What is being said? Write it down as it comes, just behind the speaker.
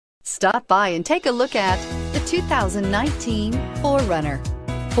Stop by and take a look at the 2019 4Runner.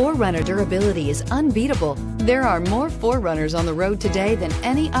 4Runner durability is unbeatable. There are more 4Runners on the road today than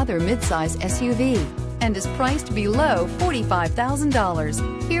any other midsize SUV and is priced below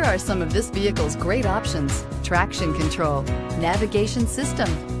 $45,000. Here are some of this vehicle's great options: traction control, navigation system,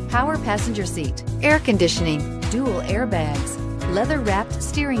 power passenger seat, air conditioning, dual airbags, leather-wrapped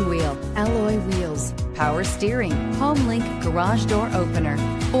steering wheel, alloy wheels, power steering, HomeLink garage door opener,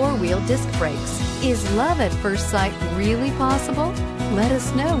 four-wheel disc brakes. Is love at first sight really possible? Let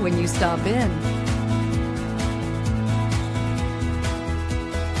us know when you stop in.